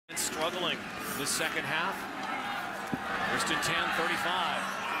struggling this second half. First and 10, 35.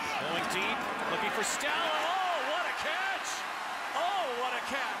 Going deep, looking for Stella. Oh, what a catch! Oh, what a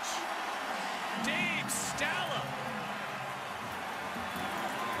catch! Dave Stella.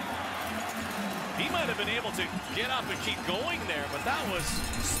 He might have been able to get up and keep going there, but that was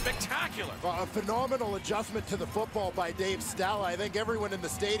spectacular. A phenomenal adjustment to the football by Dave Stella. I think everyone in the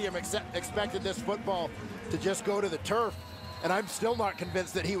stadium expected this football to just go to the turf, and I'm still not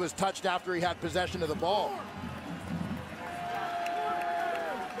convinced that he was touched after he had possession of the ball.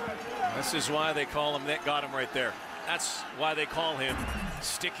 This is why they call him, that got him right there. That's why they call him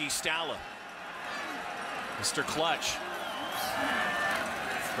Sticky Stella. Mr. Clutch.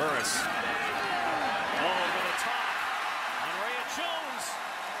 Burris. Oh, over the top. Andrea Jones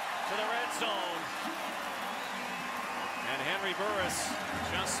to the red zone. And Henry Burris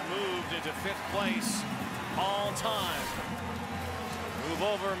just moved into 5th place all time. Move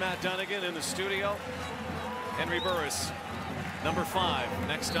over, Matt Dunnigan in the studio. Henry Burris, number 5.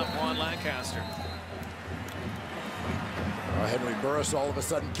 Next up, Ron Lancaster. Henry Burris all of a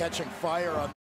sudden catching fire on